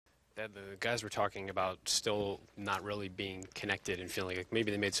The guys were talking about still not really being connected and feeling like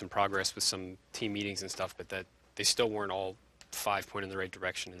maybe they made some progress with some team meetings and stuff, but that they still weren't all 5 point in the right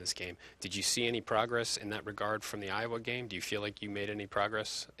direction in this game. Did you see any progress in that regard from the Iowa game? Do you feel like you made any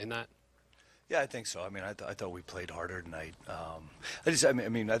progress in that? Yeah, I think so. I mean, I thought we played harder tonight.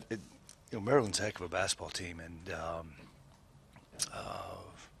 Maryland's a heck of a basketball team, and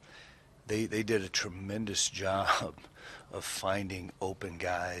they did a tremendous job of finding open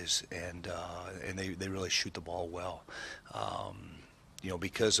guys, and they really shoot the ball well.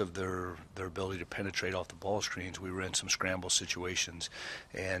 Because of their ability to penetrate off the ball screens, we were in some scramble situations,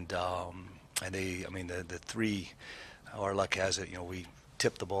 and the three, our luck has it, we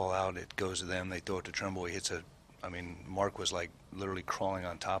tip the ball out, it goes to them, they throw it to Trimble, he hits Mark was like literally crawling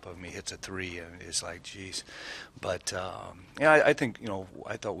on top of him, he hits a three, and it's like, geez. But, I think,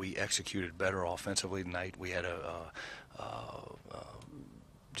 I thought we executed better offensively tonight. We had a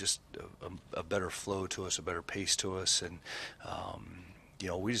better flow to us, a better pace to us, and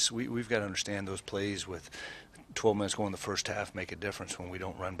we've got to understand those plays with 12 minutes going in the first half make a difference when we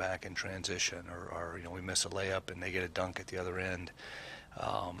don't run back in transition, or we miss a layup and they get a dunk at the other end.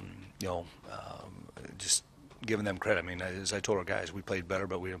 Just giving them credit. I mean, as I told our guys, we played better,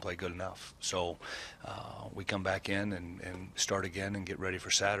 but we didn't play good enough. So we come back in and start again and get ready for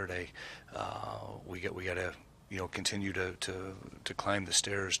Saturday. We got to continue to climb the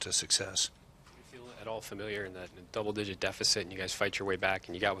stairs to success. Do you feel at all familiar in that double-digit deficit, and you guys fight your way back,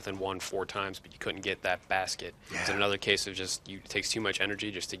 and you got within 4 times, but you couldn't get that basket? Yeah. Is it another case of just it takes too much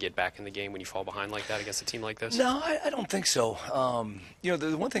energy just to get back in the game when you fall behind like that against a team like this? No, I don't think so.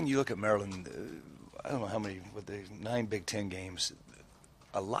 The one thing you look at Maryland, I don't know how many, but the 9 Big Ten games,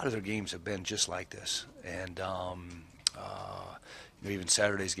 a lot of their games have been just like this. And even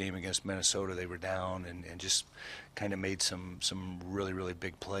Saturday's game against Minnesota, they were down and just kind of made some really, really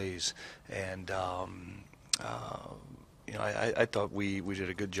big plays. And I thought we did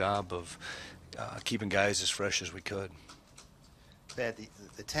a good job of keeping guys as fresh as we could. Thad,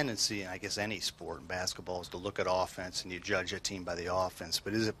 the tendency in, I guess, any sport in basketball is to look at offense and you judge a team by the offense.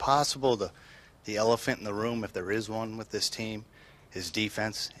 But is it possible the elephant in the room, if there is one with this team, is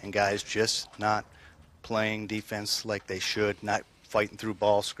defense, and guys just not playing defense like they should, not fighting through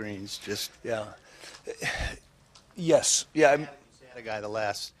ball screens, just... Yeah. Yes. Yeah. Had a guy the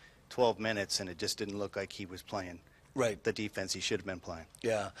last 12 minutes, and it just didn't look like he was playing right the defense he should have been playing.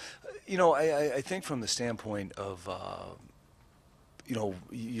 Yeah. I think from the standpoint of,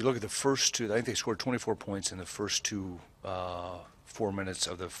 you look at the first two, I think they scored 24 points in the first 4 minutes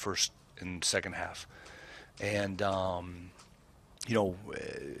of the first and second half. And,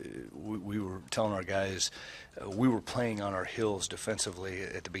 we were telling our guys we were playing on our heels defensively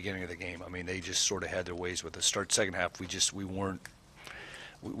at the beginning of the game. I mean, they just sort of had their ways with us. Start second half, we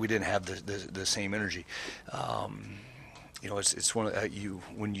didn't have the same energy. It's one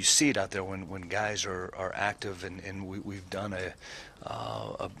of when you see it out there when guys are active, and we've done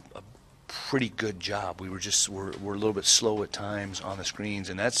a pretty good job. We're a little bit slow at times on the screens,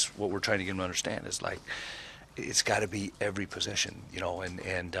 and that's what we're trying to get them to understand. Is like it's got to be every possession,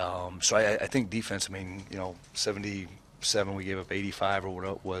 so I think defense. 77, we gave up 85 or what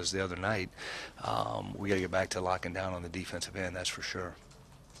it was the other night. We got to get back to locking down on the defensive end. That's for sure.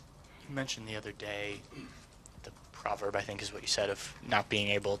 You mentioned the other day the proverb, I think is what you said, of not being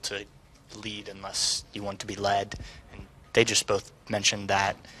able to lead unless you want to be led, and they just both mentioned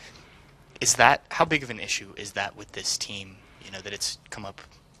that. How big of an issue is that with this team, that it's come up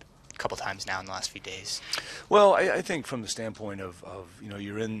a couple times now in the last few days? Well, I think from the standpoint of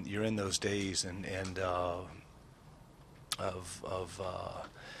you're in those days and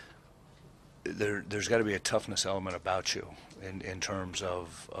there's got to be a toughness element about you in terms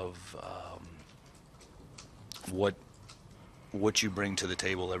of what you bring to the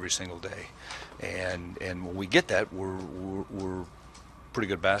table every single day, and when we get that, we're pretty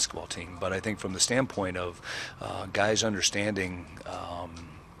good basketball team. But I think from the standpoint of guys understanding,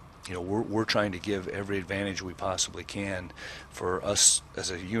 we're trying to give every advantage we possibly can for us as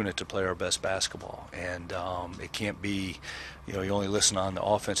a unit to play our best basketball. And it can't be, you only listen on the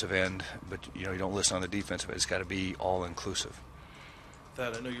offensive end, but you don't listen on the defensive end. It's got to be all inclusive.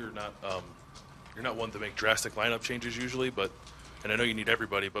 Thad, I know you're not one to make drastic lineup changes usually, and I know you need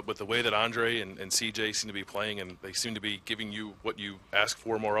everybody, but with the way that Andre and CJ seem to be playing, and they seem to be giving you what you ask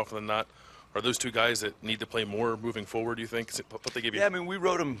for more often than not, are those two guys that need to play more moving forward, do you think? What they give you? Yeah, we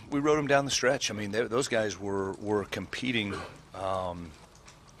rode them down the stretch. Those guys were competing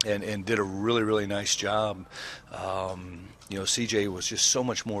and did a really, really nice job. CJ was just so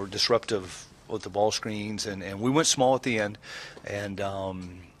much more disruptive with the ball screens, and we went small at the end, and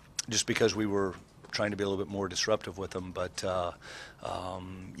just because we were trying to be a little bit more disruptive with them. But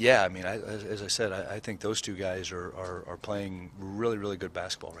yeah, I mean, as I said, I think those two guys are playing really, really good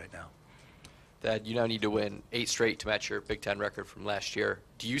basketball right now. That you now need to win 8 straight to match your Big Ten record from last year.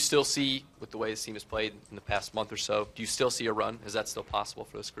 Do you still see, with the way this team has played in the past month or so, do you still see a run? Is that still possible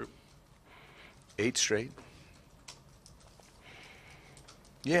for this group? 8 straight?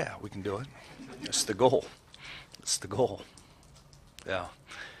 Yeah, we can do it. That's the goal. That's the goal. Yeah,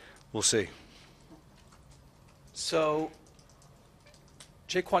 we'll see. So,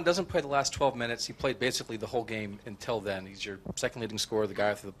 Jaquan doesn't play the last 12 minutes. He played basically the whole game until then. He's your second leading scorer, the guy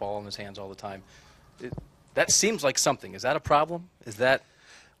with the ball in his hands all the time. That seems like something. Is that a problem? Is that,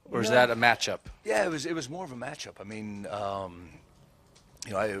 or is that a matchup? Yeah, it was more of a matchup. I mean,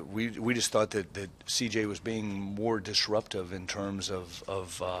 you know, we just thought that CJ was being more disruptive in terms of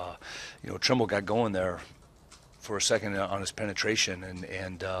you know, Trimble got going there for a second on his penetration,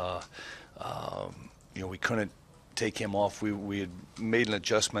 and you know, we couldn't take him off. We had made an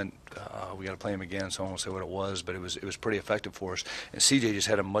adjustment. We got to play him again, so I won't say what it was, but it was pretty effective for us. And CJ just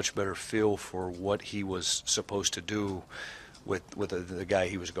had a much better feel for what he was supposed to do with the guy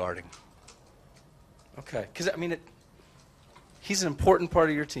he was guarding. Okay, because I mean, he's an important part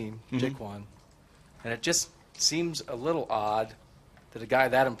of your team, Jaquan, and it just seems a little odd that a guy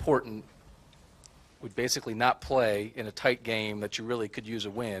that important would basically not play in a tight game that you really could use a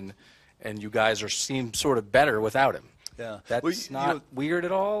win, and you guys seem sort of better without him. Yeah, That's well, not you know, weird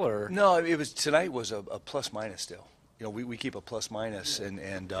at all, or no. It was tonight was a plus minus still. You know, we keep a plus minus, and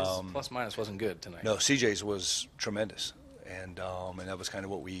his plus minus wasn't good tonight. no, CJ's was tremendous, and that was kind of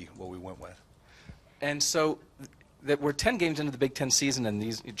what we went with. And so that we're 10 games into the Big Ten season, and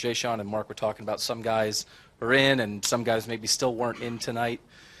these Jay, Sean, and Mark were talking about some guys are in, and some guys maybe still weren't in tonight.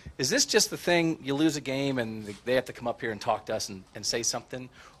 Is this just the thing, you lose a game and they have to come up here and talk to us and say something?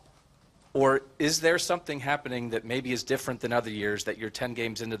 Or is there something happening that maybe is different than other years, that you're 10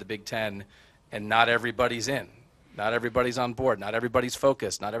 games into the Big Ten and not everybody's in? Not everybody's on board. Not everybody's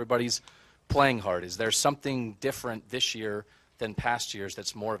focused. Not everybody's playing hard. Is there something different this year than past years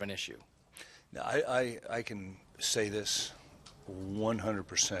that's more of an issue? Now, I can say this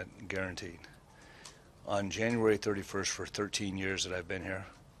 100% guaranteed. On January 31st, for 13 years that I've been here,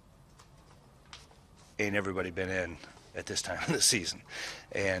 ain't everybody been in at this time of the season.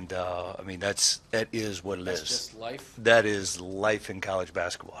 And I mean, that is what it is. That's just life? That is life in college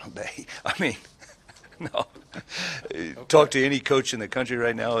basketball. I mean, no. Talk to any coach in the country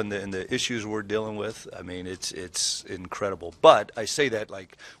right now, and the issues we're dealing with. I mean, it's incredible. But I say that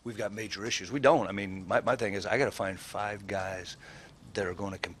like we've got major issues. We don't. I mean, my thing is I got to find 5 guys that are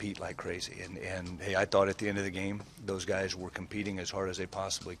going to compete like crazy. And hey, I thought at the end of the game, those guys were competing as hard as they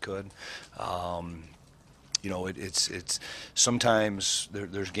possibly could. You know, it's sometimes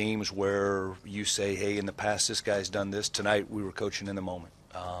there's games where you say, hey, in the past this guy's done this. Tonight we were coaching in the moment.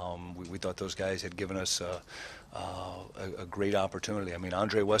 We thought those guys had given us a great opportunity. I mean,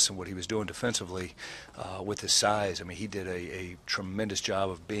 Andre Weston, what he was doing defensively with his size, I mean, he did a tremendous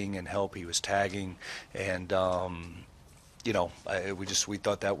job of being in help. He was tagging, and you know, we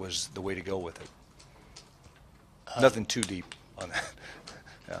thought that was the way to go with it. Nothing too deep on that.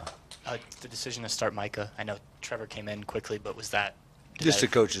 Yeah. The decision to start Micah, I know Trevor came in quickly, but was that Just the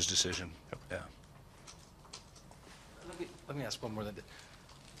coach's decision. Yeah. Let me ask one more.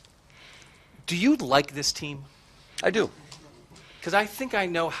 Do you like this team? I do. Because I think I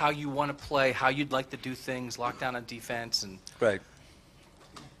know how you want to play, how you'd like to do things, lock down on defense, and Right.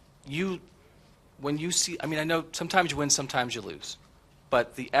 when you see, I mean, I know sometimes you win, sometimes you lose,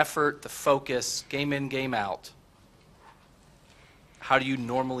 but the effort, the focus, game in, game out, how do you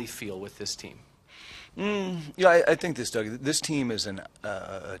normally feel with this team? Yeah, I think this, Doug. This team is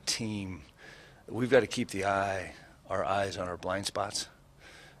a team. We've got to keep our eyes on our blind spots,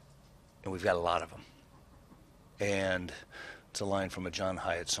 and we've got a lot of them. And it's a line from a John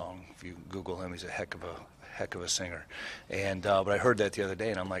Hyatt song. If you Google him, he's a heck of a singer. And but I heard that the other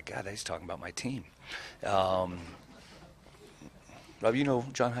day, and I'm like, God, he's talking about my team. Rob, you know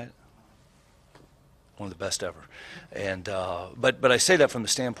John Hyatt? One of the best ever. And but I say that from the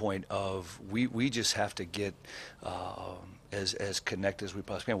standpoint of we just have to get as connected as we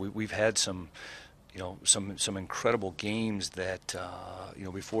possibly can. We've had some, you know, some incredible games that you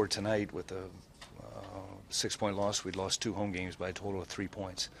know, before tonight with the 6-point loss, we'd lost 2 home games by a total of 3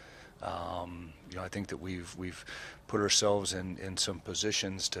 points. You know, I think that we've put ourselves in some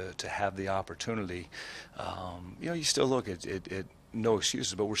positions to have the opportunity. You know, you still look at no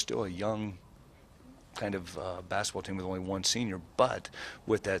excuses, but we're still a young kind of basketball team with only 1 senior. But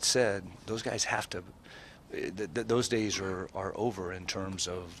with that said, those guys have to those days are over in terms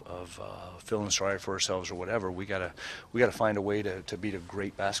of feeling sorry for ourselves or whatever. We gotta find a way to beat a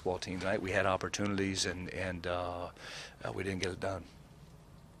great basketball team tonight. We had opportunities and we didn't get it done.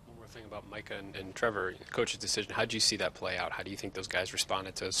 One more thing about Micah and Trevor, coach's decision. How did you see that play out? How do you think those guys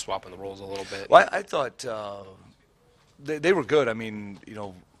responded to swapping the roles a little bit? Well, I thought they were good. I mean,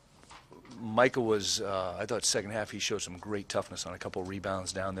 Micah was, I thought second half he showed some great toughness on a couple of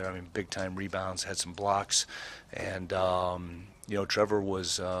rebounds down there. I mean, big-time rebounds, had some blocks. And, Trevor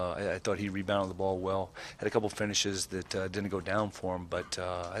was, I thought he rebounded the ball well. Had a couple finishes that didn't go down for him, but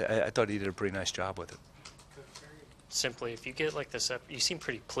I thought he did a pretty nice job with it. Simply, if you get like this, you seem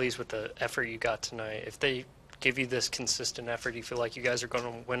pretty pleased with the effort you got tonight. If they give you this consistent effort, you feel like you guys are going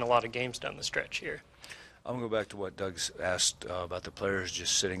to win a lot of games down the stretch here. I'm going to go back to what Doug's asked about the players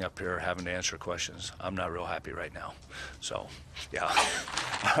just sitting up here having to answer questions. I'm not real happy right now. So, yeah.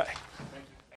 All right.